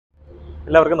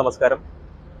എല്ലാവർക്കും നമസ്കാരം.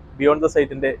 Beyond the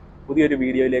സൈറ്റിൻ്റെ പുതിയൊരു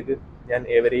വീഡിയോയിലേക്ക് ഞാൻ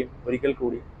ഏവരെയും ഒരിക്കൽ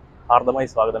കൂടി ഹാർദമായി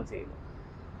സ്വാഗതം ചെയ്യുന്നു.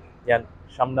 ഞാൻ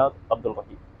ഷംനാദ് അബ്ദുൾ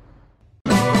റഹീം.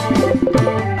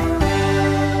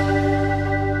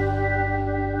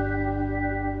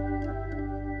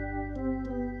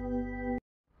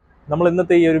 നമ്മൾ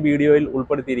ഇന്നത്തെ ഈ ഒരു വീഡിയോയിൽ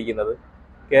ഉൾപ്പെടുത്തിയിരിക്കുന്നത്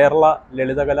കേരള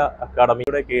ലളിതകലാ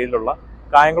അക്കാദമിയുടെ കീഴിലുള്ള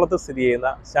കായംകുളത്ത് സ്ഥിതി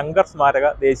ചെയ്യുന്ന ശങ്കർ സ്മാരക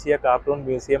ദേശീയ കാർട്ടൂൺ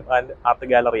മ്യൂസിയം ആൻഡ്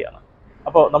ആർട്ട് ഗാലറിയാണ്.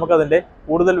 അപ്പോൾ നമുക്കതിൻ്റെ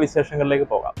കൂടുതൽ വിശേഷങ്ങളിലേക്ക്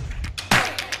പോകാം.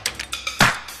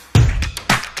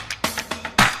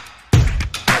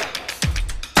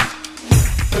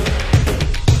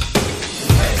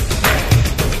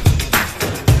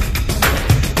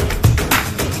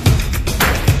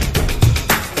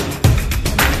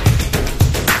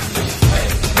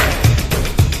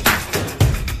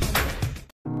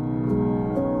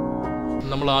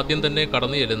 നമ്മൾ ആദ്യം തന്നെ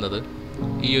കടന്നു ചെല്ലുന്നത്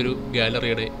ഈ ഒരു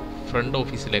ഗാലറിയുടെ ഫ്രണ്ട്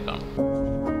ഓഫീസിലേക്കാണ്.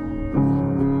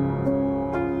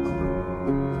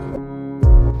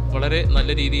 വളരെ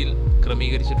നല്ല രീതിയിൽ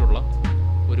ക്രമീകരിച്ചിട്ടുള്ള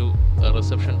ഒരു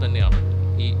റിസപ്ഷൻ തന്നെയാണ്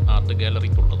ഈ ആർട്ട്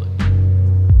ഗാലറിക്കുള്ളത്.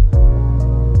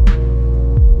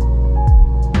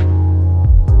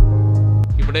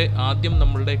 ഇവിടെ ആദ്യം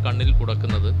നമ്മളുടെ കണ്ണിൽ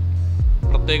ഉടക്കുന്നത്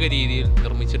പ്രത്യേക രീതിയിൽ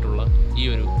നിർമ്മിച്ചിട്ടുള്ള ഈ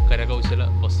ഒരു കരകൗശല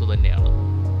വസ്തു തന്നെയാണ്.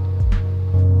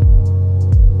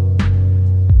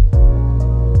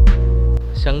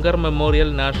 Shankar memorial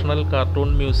national cartoon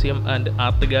museum and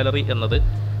art gallery എന്നത്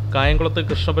കായംകുളത്ത്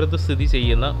കൃഷ്ണപുരത്ത് സ്ഥിതി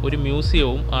ചെയ്യുന്ന ഒരു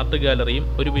മ്യൂസിയവും ആർട്ട് ഗാലറിയും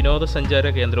ഒരു വിനോദസഞ്ചാര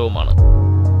കേന്ദ്രവുമാണ്.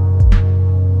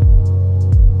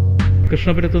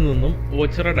 കൃഷ്ണപുരത്തു നിന്നും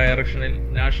ഓച്ചിറ ഡയറക്ഷനിൽ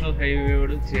നാഷണൽ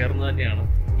ഹൈവേയോട് ചേർന്ന് തന്നെയാണ്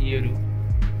ഈ ഒരു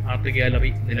ആർട്ട്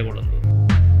ഗാലറി നിലകൊള്ളുന്നത്.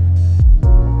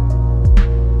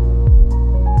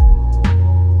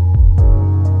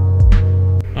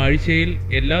 ആഴ്ചയിൽ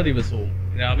എല്ലാ ദിവസവും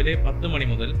രാവിലെ 10 മണി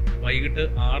മുതൽ വൈകിട്ട്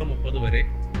 6:30 വരെ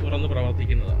തുറന്ന്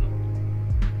പ്രവർത്തിക്കുന്നതാണ്.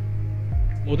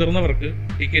 മുതിർന്നവർക്ക്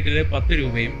ടിക്കറ്റിന് 10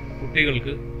 രൂപയും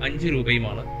കുട്ടികൾക്ക് 5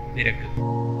 രൂപയുമാണ് നിരക്ക്.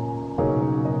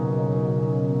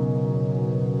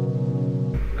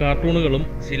 കാർട്ടൂണുകളും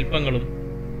ശില്പങ്ങളും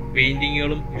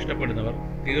പെയിന്റിങ്ങുകളും ഇഷ്ടപ്പെടുന്നവർ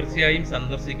തീർച്ചയായും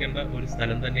സന്ദർശിക്കേണ്ട ഒരു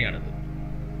സ്ഥലം തന്നെയാണിത്.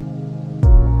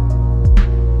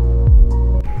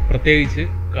 പ്രത്യേകിച്ച്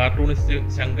കാർട്ടൂണിസ്റ്റ്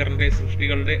ശങ്കറിന്റെ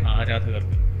സൃഷ്ടികളുടെ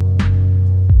ആരാധകർക്ക്.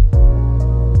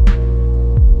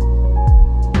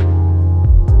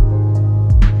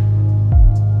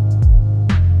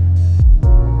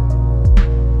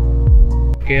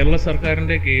 കേരള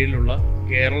സർക്കാരിൻ്റെ കീഴിലുള്ള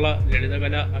കേരള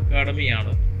ലളിതകലാ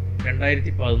അക്കാദമിയാണ്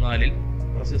 2014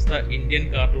 പ്രശസ്ത ഇന്ത്യൻ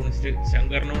കാർട്ടൂണിസ്റ്റ്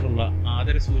ശങ്കറിനോടുള്ള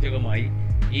ആദരസൂചകമായി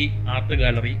ഈ ആർട്ട്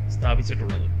ഗാലറി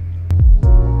സ്ഥാപിച്ചിട്ടുള്ളത്.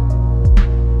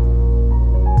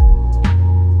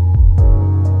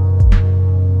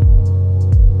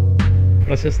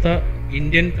 പ്രശസ്ത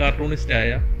ഇന്ത്യൻ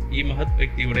കാർട്ടൂണിസ്റ്റായ ഈ മഹത്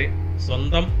വ്യക്തിയുടെ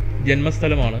സ്വന്തം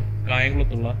ജന്മസ്ഥലമാണ്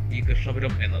കായംകുളത്തുള്ള ഈ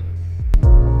കൃഷ്ണപുരം എന്നത്.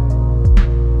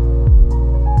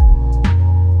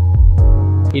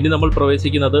 ഇനി നമ്മൾ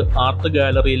പ്രവേശിക്കുന്നത് ആർട്ട്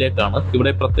ഗാലറിയിലേക്കാണ്.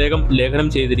 ഇവിടെ പ്രത്യേകം ലേഖനം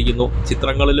ചെയ്തിരിക്കുന്നു,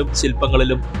 ചിത്രങ്ങളിലും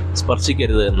ശില്പങ്ങളിലും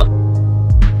സ്പർശിക്കരുത് എന്ന്.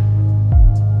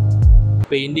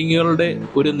 പെയിന്റിങ്ങുകളുടെ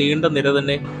ഒരു നീണ്ട നിര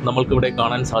തന്നെ നമ്മൾക്കിവിടെ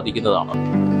കാണാൻ സാധിക്കുന്നതാണ്.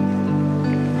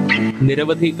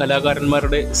 നിരവധി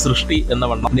കലാകാരന്മാരുടെ സൃഷ്ടി എന്ന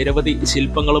വണ്ണം നിരവധി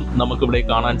ശില്പങ്ങളും നമുക്കിവിടെ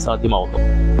കാണാൻ സാധ്യമാവുന്നു.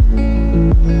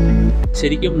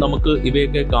 ശരിക്കും നമുക്ക്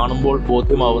ഇവയൊക്കെ കാണുമ്പോൾ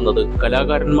ബോധ്യമാവുന്നത്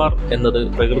കലാകാരന്മാർ എന്നത്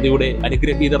പ്രകൃതിയുടെ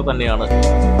അനുഗ്രഹീതർ തന്നെയാണ്.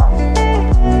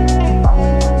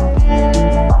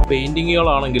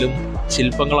 പെയിന്റിങ്ങുകളാണെങ്കിലും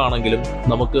ശില്പങ്ങളാണെങ്കിലും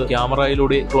നമുക്ക്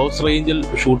ക്യാമറയിലൂടെ ക്ലോസ് റേഞ്ചിൽ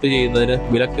ഷൂട്ട് ചെയ്യുന്നതിന്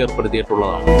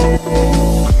വിലക്കേർപ്പെടുത്തിയിട്ടുള്ളതാണ്.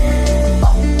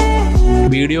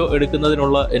 വീഡിയോ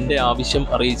എടുക്കുന്നതിനുള്ള എൻ്റെ ആവശ്യം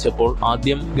അറിയിച്ചപ്പോൾ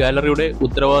ആദ്യം ഗാലറിയുടെ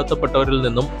ഉത്തരവാദിത്തപ്പെട്ടവരിൽ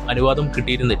നിന്നും അനുവാദം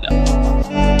കിട്ടിയിരുന്നില്ല.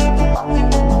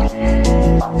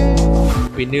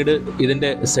 പിന്നീട്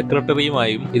ഇതിൻ്റെ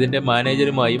സെക്രട്ടറിയുമായും ഇതിൻ്റെ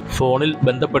മാനേജരുമായും ഫോണിൽ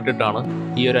ബന്ധപ്പെട്ടിട്ടാണ്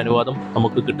ഈ ഒരു അനുവാദം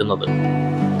നമുക്ക് കിട്ടുന്നത്.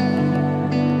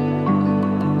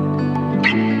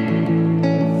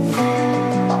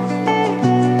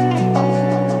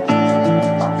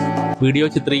 വീഡിയോ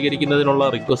ചിത്രീകരിക്കുന്നതിനുള്ള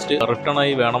റിക്വസ്റ്റ്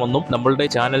റിട്ടേണായി വേണമെന്നും നമ്മളുടെ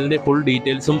ചാനലിന്റെ ഫുൾ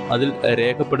ഡീറ്റെയിൽസും അതിൽ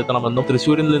രേഖപ്പെടുത്തണമെന്നും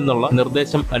തൃശ്ശൂരിൽ നിന്നുള്ള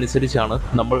നിർദ്ദേശം അനുസരിച്ചാണ്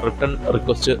നമ്മൾ റിട്ടേൺ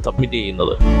റിക്വസ്റ്റ് സബ്മിറ്റ്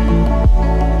ചെയ്യുന്നത്.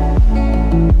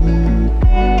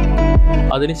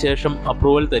 അതിനുശേഷം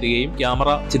അപ്രൂവൽ തരികയും ക്യാമറ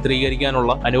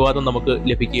ചിത്രീകരിക്കാനുള്ള അനുവാദം നമുക്ക്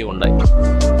ലഭിക്കുകയുണ്ടായി.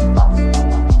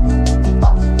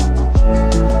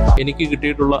 എനിക്ക്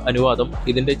കിട്ടിയിട്ടുള്ള അനുവാദം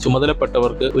ഇതിന്റെ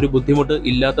ചുമതലപ്പെട്ടവർക്ക് ഒരു ബുദ്ധിമുട്ട്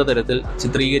ഇല്ലാത്ത തരത്തിൽ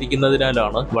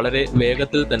ചിത്രീകരിക്കുന്നതിനാലാണ് വളരെ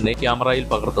വേഗത്തിൽ തന്നെ ക്യാമറയിൽ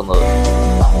പകർത്തുന്നത്.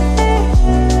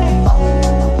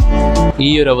 ഈ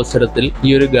ഒരു അവസരത്തിൽ ഈ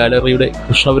ഒരു ഗാലറിയുടെ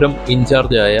കൃഷ്ണപുരം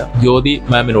ഇൻചാർജായ ജ്യോതി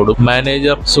മാമിനോടും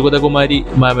മാനേജർ സുഗതകുമാരി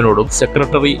മാമിനോടും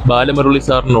സെക്രട്ടറി ബാലമുരളി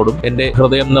സാറിനോടും എൻ്റെ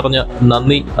ഹൃദയം നിറഞ്ഞ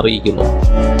നന്ദി അറിയിക്കുന്നു.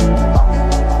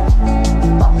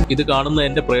 ഇത് കാണുന്ന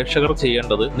എൻ്റെ പ്രേക്ഷകർ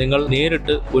ചെയ്യേണ്ടത് നിങ്ങൾ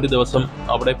നേരിട്ട് ഒരു ദിവസം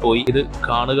അവിടെ പോയി ഇത്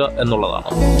കാണുക എന്നുള്ളതാണ്.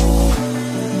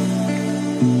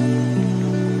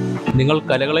 നിങ്ങൾ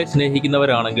കലകളെ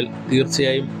സ്നേഹിക്കുന്നവരാണെങ്കിൽ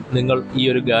തീർച്ചയായും നിങ്ങൾ ഈ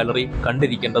ഒരു ഗാലറി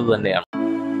കണ്ടിരിക്കേണ്ടത് തന്നെയാണ്.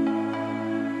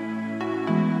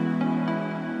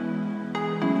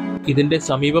 ഇതിൻ്റെ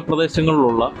സമീപ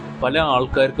പ്രദേശങ്ങളിലുള്ള പല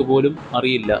ആൾക്കാർക്ക് പോലും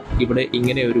അറിയില്ല ഇവിടെ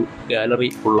ഇങ്ങനെ ഒരു ഗാലറി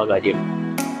ഉള്ള കാര്യം.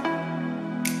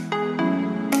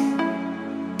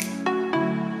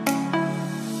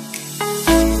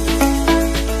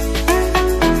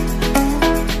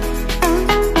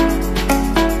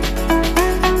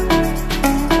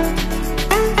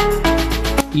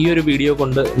 ഈ ഒരു വീഡിയോ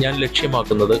കൊണ്ട് ഞാൻ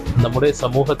ലക്ഷ്യമാക്കുന്നത് നമ്മുടെ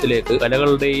സമൂഹത്തിലേക്ക്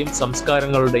കലകളുടെയും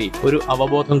സംസ്കാരങ്ങളുടെയും ഒരു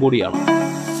അവബോധം കൂടിയാണ്.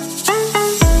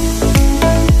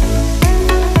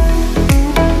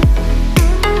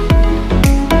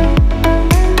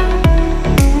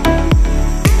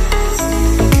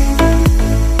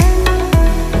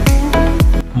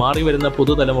 മാറിവരുന്ന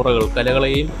പുതുതലമുറകൾ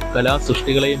കലകളെയും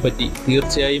കലാസൃഷ്ടികളെയും പറ്റി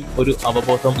തീർച്ചയായും ഒരു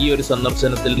അവബോധം ഈ ഒരു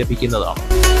സന്ദർശനത്തിൽ ലഭിക്കുന്നതാണ്.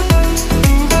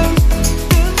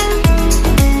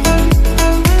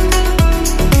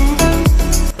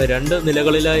 രണ്ട്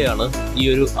നിലകളിലായാണ് ഈ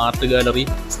ഒരു ആർട്ട് ഗാലറി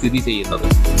സ്ഥിതി ചെയ്യുന്നത്.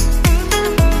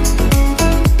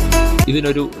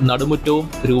 ഇതിനൊരു നടുമുറ്റവും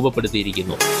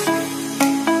രൂപപ്പെടുത്തിയിരിക്കുന്നു.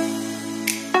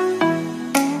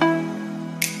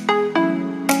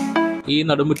 ഈ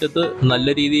നടുമുറ്റത്ത് നല്ല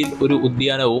രീതിയിൽ ഒരു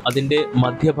ഉദ്യാനവും അതിൻ്റെ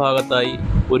മധ്യഭാഗത്തായി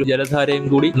ഒരു ജലധാരയും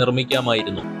കൂടി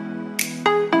നിർമ്മിക്കാമായിരുന്നു.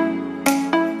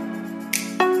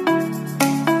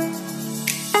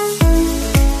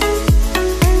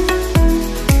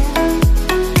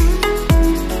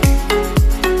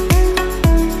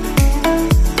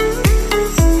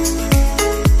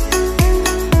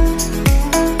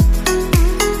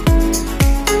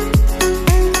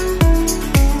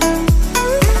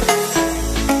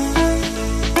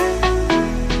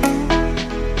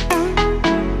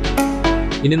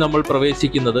 ഇനി നമ്മൾ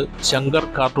പ്രവേശിക്കുന്നത് ശങ്കർ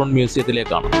കാർട്ടൂൺ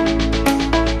മ്യൂസിയത്തിലേക്കാണ്.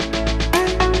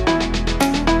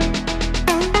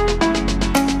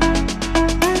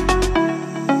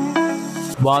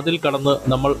 വാതിൽ കടന്ന്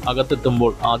നമ്മൾ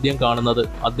അകത്തെത്തുമ്പോൾ ആദ്യം കാണുന്നത്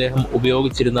അദ്ദേഹം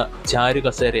ഉപയോഗിച്ചിരുന്ന ചാരു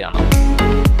കസേരയാണ്.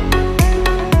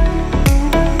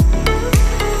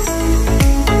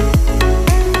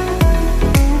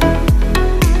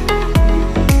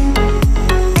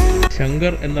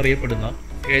 ശങ്കർ എന്നറിയപ്പെടുന്ന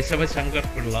കേശവ ശങ്കർ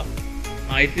പിള്ള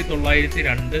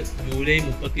 1902 ജൂലൈ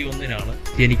 31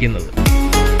 ജനിക്കുന്നത്.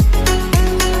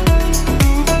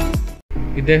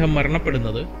 ഇദ്ദേഹം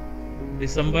മരണപ്പെടുന്നത്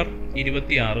ഡിസംബർ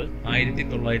 26,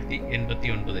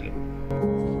 1989.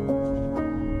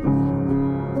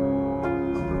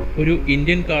 ഒരു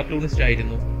ഇന്ത്യൻ കാർട്ടൂണിസ്റ്റ്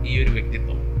ആയിരുന്നു ഈ ഒരു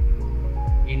വ്യക്തിത്വം.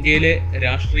 ഇന്ത്യയിലെ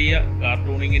രാഷ്ട്രീയ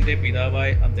കാർട്ടൂണിങ്ങിന്റെ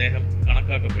പിതാവായി അദ്ദേഹം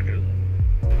കണക്കാക്കപ്പെട്ടിരുന്നു.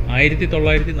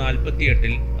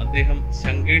 1948 അദ്ദേഹം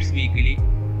ശങ്കേഴ്സ് വീക്കിലി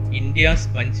ഇന്ത്യ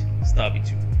സ്പഞ്ച്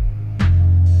സ്ഥാപിച്ചു.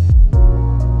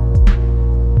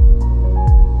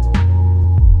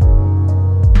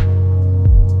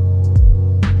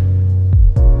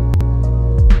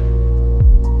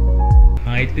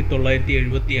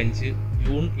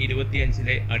 ജൂൺ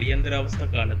 25 അടിയന്തരാവസ്ഥ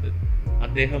കാലത്ത്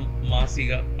അദ്ദേഹം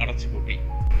മാസിക അടച്ചുപൂട്ടി.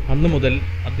 അന്നു മുതൽ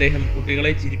അദ്ദേഹം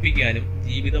കുട്ടികളെ ചിരിപ്പിക്കാനും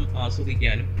ജീവിതം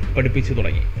ആസ്വദിക്കാനും പഠിപ്പിച്ചു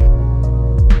തുടങ്ങി.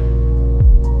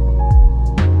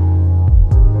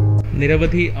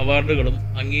 നിരവധി അവാർഡുകളും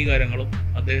അംഗീകാരങ്ങളും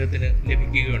അദ്ദേഹത്തിന്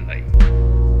ലഭിക്കുകയുണ്ടായി.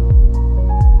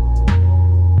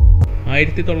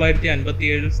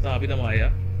 1957 സ്ഥാപിതമായ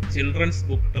children's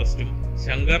book ട്രസ്റ്റും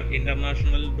Shankar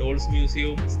international dolls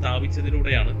മ്യൂസിയവും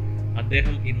സ്ഥാപിച്ചതിലൂടെയാണ്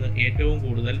അദ്ദേഹം ഇന്ന് ഏറ്റവും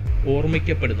കൂടുതൽ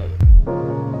ഓർമ്മിക്കപ്പെടുന്നത്.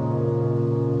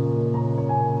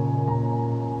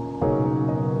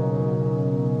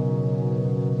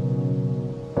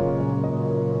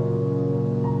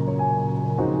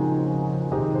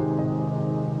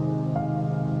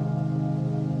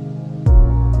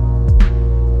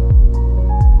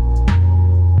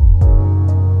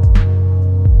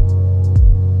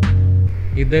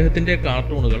 ഇദ്ദേഹത്തിന്റെ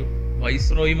കാർട്ടൂണുകൾ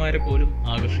വൈസ്രോയിമാരെ പോലും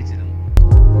ആകർഷിച്ചിരുന്നു.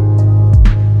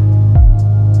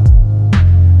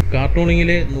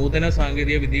 കാർട്ടൂണിങ്ങിലെ നൂതന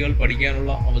സാങ്കേതിക വിദ്യകൾ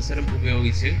പഠിക്കാനുള്ള അവസരം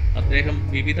ഉപയോഗിച്ച് അദ്ദേഹം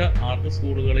വിവിധ ആർട്ട്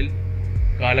സ്കൂളുകളിൽ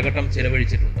കാലഘട്ടം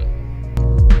ചെലവഴിച്ചിട്ടുണ്ട്.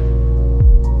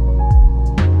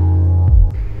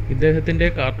 ഇദ്ദേഹത്തിന്റെ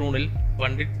കാർട്ടൂണിൽ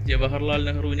പണ്ഡിറ്റ് ജവഹർലാൽ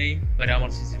നെഹ്റുവിനെയും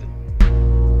പരാമർശിച്ചിരുന്നു.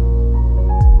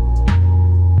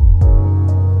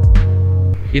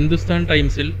 ഹിന്ദുസ്ഥാൻ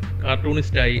ടൈംസിൽ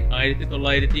കാർട്ടൂണിസ്റ്റായി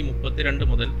 1932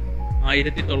 മുതൽ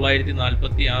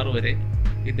 1946 വരെ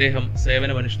ഇദ്ദേഹം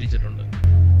സേവനമനുഷ്ഠിച്ചിട്ടുണ്ട്.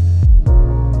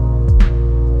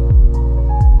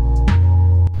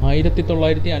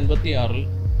 1956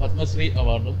 പത്മശ്രീ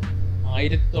അവാർഡും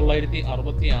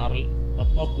 1966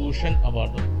 പത്മഭൂഷൺ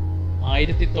അവാർഡും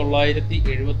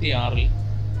 1976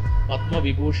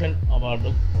 പത്മവിഭൂഷൺ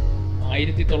അവാർഡും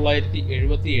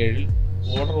 1977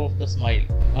 order of the smile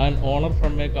and owner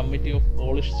from A committee of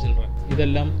polish children,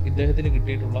 ഇതെല്ലാം ഇദ്ദേഹത്തിന്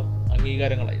കിട്ടിയിട്ടുള്ള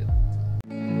അംഗീകാരങ്ങളായിരുന്നു.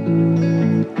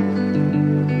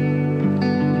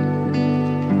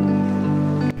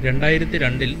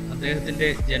 2002 അദ്ദേഹത്തിന്റെ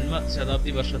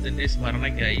ജന്മശതാബ്ദി വർഷത്തിന്റെ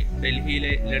സ്മരണയ്ക്കായി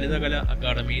ഡൽഹിയിലെ ലളിതകല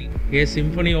അക്കാദമിയിൽ എ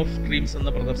സിംഫണി ഓഫ് ഡ്രീംസ് എന്ന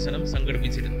പ്രദർശനം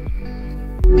സംഘടിപ്പിച്ചിരുന്നു.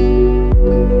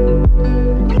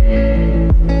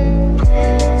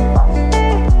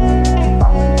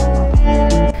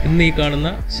 ഇന്ന് ഈ കാണുന്ന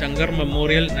Shankar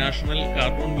memorial national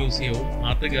cartoon മ്യൂസിയവും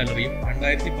art ഗാലറിയും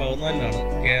 2014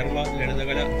 Kerala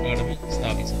Lalithakala academy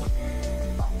സ്ഥാപിച്ചത്.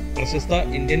 പ്രശസ്ത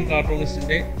ഇന്ത്യൻ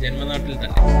കാർട്ടൂണിസ്റ്റിന്റെ ജന്മനാട്ടിൽ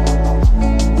തന്നെ.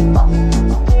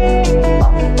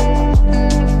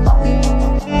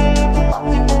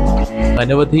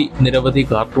 നിരവധി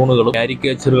കാർട്ടൂണുകളും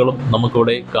കാരിക്കേച്ചറുകളും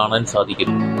നമുക്കിവിടെ കാണാൻ സാധിക്കും.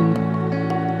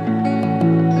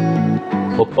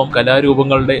 ഒപ്പം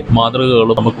കലാരൂപങ്ങളുടെ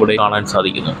മാതൃകകളും നമുക്കിവിടെ കാണാൻ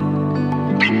സാധിക്കുന്നു.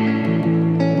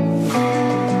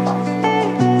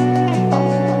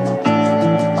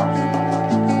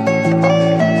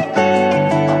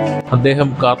 അദ്ദേഹം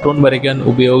കാർട്ടൂൺ വരയ്ക്കാൻ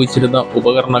ഉപയോഗിച്ചിരുന്ന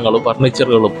ഉപകരണങ്ങളും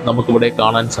ഫർണിച്ചറുകളും നമുക്കിവിടെ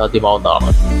കാണാൻ സാധ്യമാവുന്നതാണ്.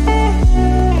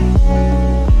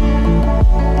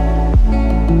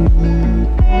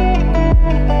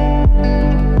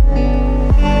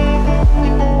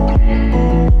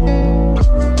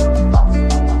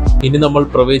 ഇനി നമ്മൾ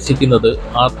പ്രവേശിക്കുന്നത്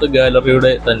ആർട്ട്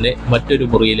ഗാലറിയുടെ തന്നെ മറ്റൊരു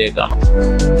മുറിയിലേക്കാണ്.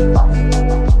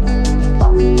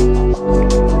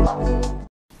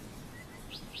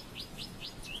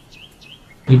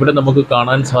 ഇവിടെ നമുക്ക്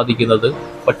കാണാൻ സാധിക്കുന്നത്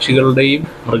പക്ഷികളുടെയും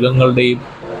മൃഗങ്ങളുടെയും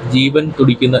ജീവൻ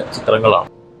തുടിക്കുന്ന ചിത്രങ്ങളാണ്.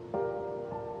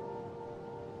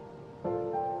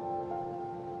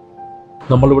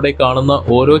 നമ്മളിവിടെ കാണുന്ന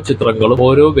ഓരോ ചിത്രങ്ങളും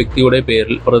ഓരോ വ്യക്തിയുടെ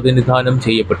പേരിൽ പ്രതിനിധാനം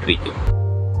ചെയ്യപ്പെട്ടിരിക്കും.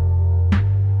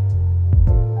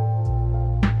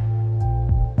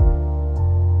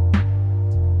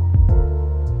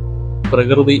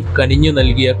 പ്രകൃതി കനിഞ്ഞു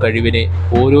നൽകിയ കഴിവിനെ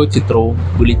ഓരോ ചിത്രവും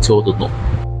വിളിച്ചോതുന്നു.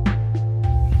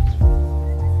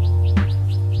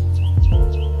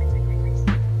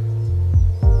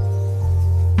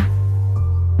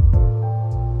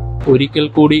 ഒരിക്കൽ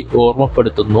കൂടി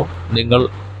ഓർമ്മപ്പെടുത്തുന്നു, നിങ്ങൾ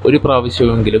ഒരു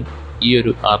പ്രാവശ്യമെങ്കിലും ഈ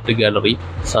ഒരു ആർട്ട് ഗാലറി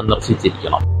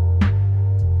സന്ദർശിച്ചിരിക്കണം.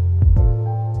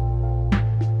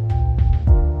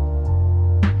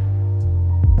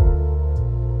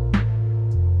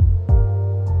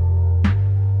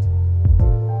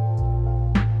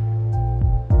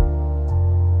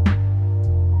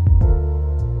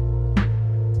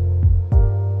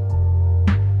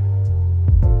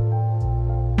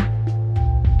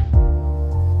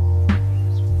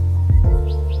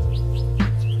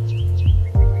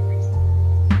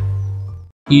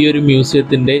 ഈ ഒരു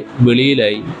മ്യൂസിയത്തിൻ്റെ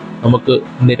വെളിയിലായി നമുക്ക്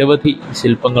നിരവധി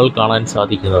ശില്പങ്ങൾ കാണാൻ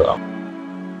സാധിക്കുന്നതാണ്.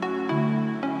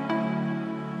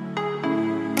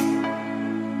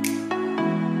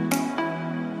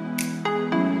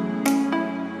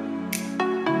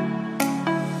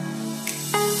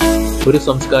 ഒരു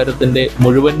സംസ്കാരത്തിൻ്റെ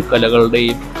മുഴുവൻ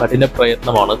കലകളുടെയും കഠിന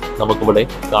പ്രയത്നമാണ് നമുക്കിവിടെ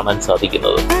കാണാൻ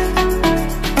സാധിക്കുന്നത്.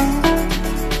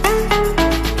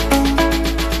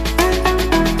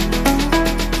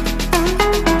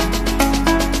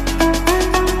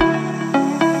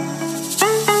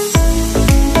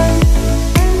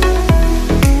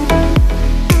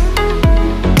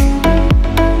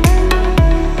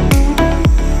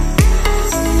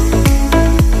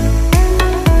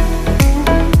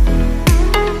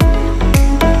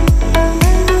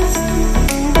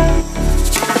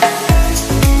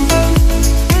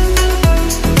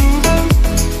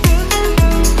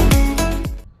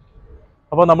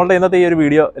 അപ്പോൾ നമ്മളുടെ ഇന്നത്തെ ഈ ഒരു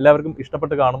വീഡിയോ എല്ലാവർക്കും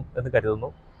ഇഷ്ടപ്പെട്ട് കാണും എന്ന് കരുതുന്നു.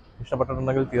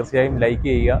 ഇഷ്ടപ്പെട്ടിട്ടുണ്ടെങ്കിൽ തീർച്ചയായും ലൈക്ക്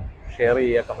ചെയ്യുക, ഷെയർ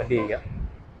ചെയ്യുക, കമൻറ്റ് ചെയ്യുക.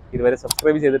 ഇതുവരെ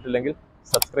സബ്സ്ക്രൈബ് ചെയ്തിട്ടില്ലെങ്കിൽ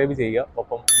സബ്സ്ക്രൈബ് ചെയ്യുക,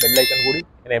 ഒപ്പം ബെല്ലൈക്കൺ കൂടി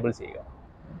എനേബിൾ ചെയ്യുക.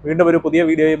 വീണ്ടും ഒരു പുതിയ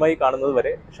വീഡിയോയുമായി കാണുന്നത്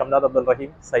വരെ ഷംനാദ് അബ്ദുൾ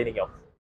റഹീം സൈനിങ് ഓഫ്.